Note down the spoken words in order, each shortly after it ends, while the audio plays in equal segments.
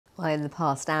Well, in the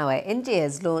past hour, India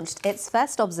has launched its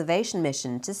first observation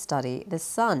mission to study the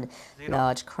sun.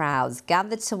 Large crowds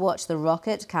gathered to watch the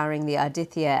rocket carrying the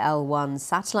Aditya L1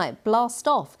 satellite blast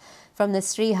off from the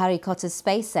Sriharikota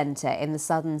Space Centre in the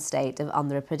southern state of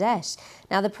Andhra Pradesh.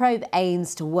 Now, the probe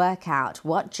aims to work out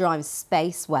what drives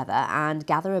space weather and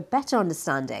gather a better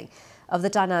understanding of the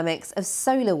dynamics of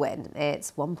solar wind.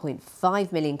 Its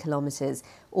 1.5 million kilometres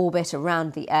orbit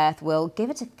around the Earth will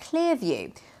give it a clear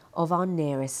view of our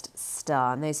nearest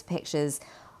star. And those pictures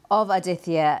of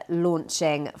Aditya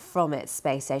launching from its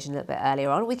space station a little bit earlier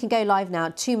on. We can go live now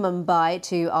to Mumbai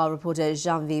to our reporter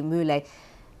Janvi Moulay.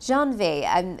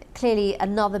 Janvi, clearly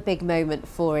another big moment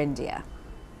for India.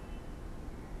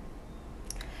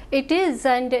 It is,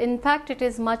 and in fact it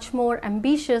is much more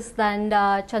ambitious than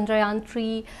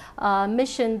Chandrayaan-3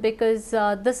 mission, because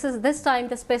this time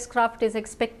the spacecraft is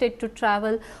expected to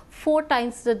travel 4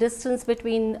 times the distance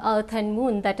between Earth and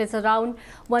Moon, that is around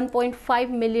 1.5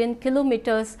 million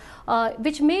kilometers,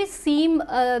 which may seem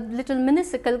a little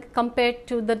minuscule compared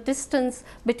to the distance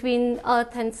between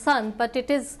Earth and Sun, but it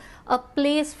is a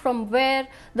place from where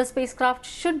the spacecraft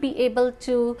should be able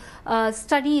to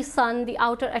study Sun, the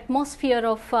outer atmosphere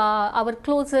of our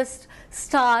closest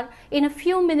star. In a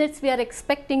few minutes we are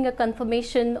expecting a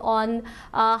confirmation on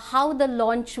how the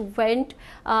launch went.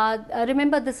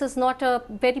 Remember, this is not a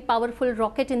very powerful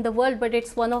rocket in the world, but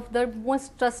it's one of the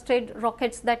most trusted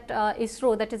rockets that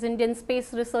ISRO, that is Indian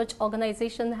Space Research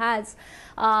Organization, has.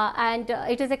 And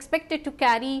it is expected to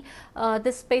carry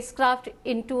this spacecraft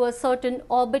into a certain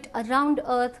orbit around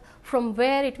Earth, from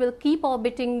where it will keep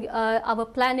orbiting our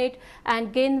planet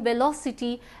and gain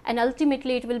velocity, and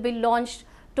ultimately it will be launched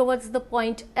towards the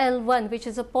point L1, which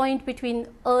is a point between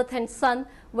Earth and Sun,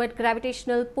 where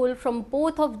gravitational pull from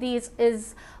both of these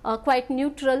is quite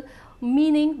neutral,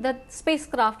 meaning that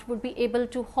spacecraft would be able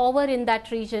to hover in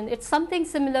that region. It's something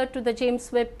similar to the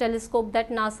James Webb telescope that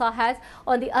NASA has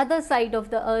on the other side of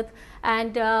the Earth,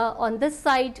 and on this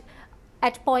side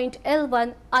at point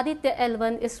L1, Aditya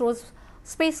L1, ISRO's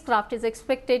spacecraft, is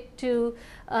expected to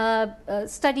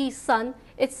study Sun.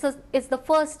 It's the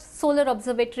first solar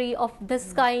observatory of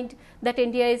this kind that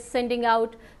India is sending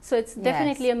out. So it's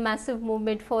definitely a massive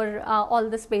movement for all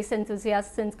the space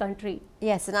enthusiasts in the country.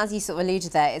 Yes, and as you sort of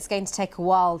alluded there, it's going to take a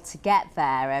while to get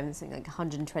there, something like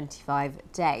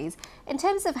 125 days. In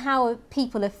terms of how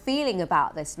people are feeling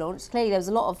about this launch, clearly there was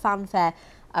a lot of fanfare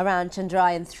around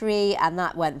Chandrayaan-3, and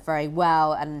that went very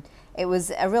well, and it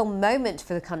was a real moment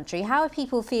for the country. How are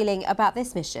people feeling about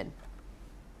this mission?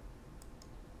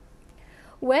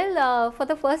 Well, for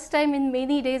the first time in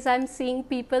many days, I'm seeing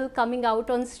people coming out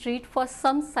on street for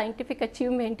some scientific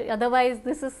achievement. Otherwise,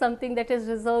 this is something that is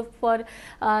reserved for,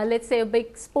 let's say, a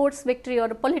big sports victory or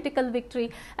a political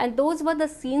victory. And those were the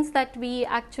scenes that we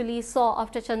actually saw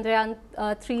after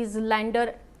Chandrayaan-3's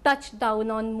lander touched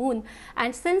down on Moon.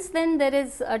 And since then there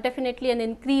is definitely an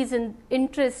increase in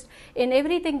interest in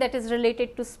everything that is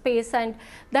related to space, and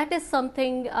that is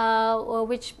something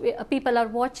which people are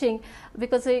watching,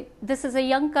 because this is a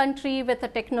young country with a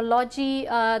technology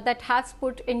that has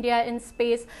put India in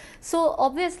space. So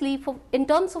obviously in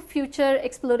terms of future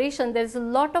exploration, there is a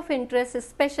lot of interest,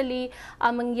 especially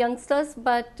among youngsters,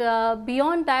 but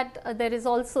beyond that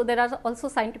there are also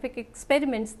scientific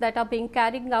experiments that are being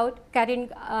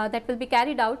that will be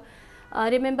carried out.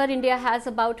 Remember, India has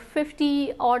about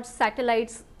 50 odd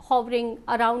satellites hovering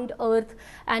around Earth,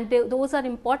 and those are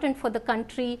important for the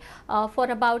country, for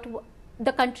about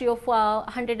the country of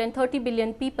 130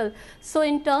 billion people. So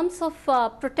in terms of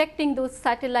protecting those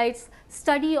satellites,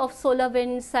 study of solar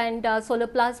winds and solar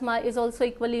plasma is also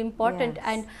equally important. Yes.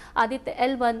 And Aditya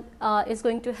L1 is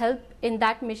going to help in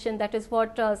that mission. That is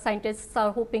what scientists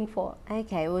are hoping for.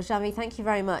 Okay, well, Janvi, thank you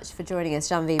very much for joining us.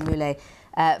 Janvi Moulay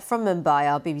from Mumbai,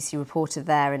 our BBC reporter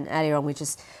there. And earlier on,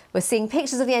 we're seeing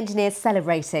pictures of the engineers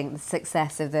celebrating the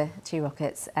success of the 2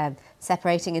 rockets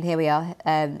separating, and here we are.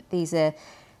 These are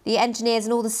the engineers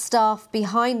and all the staff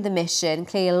behind the mission.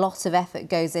 Clearly a lot of effort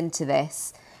goes into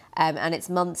this, and it's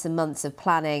months and months of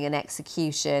planning and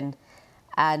execution,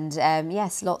 and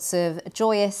yes, lots of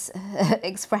joyous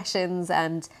expressions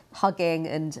and hugging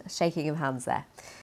and shaking of hands there.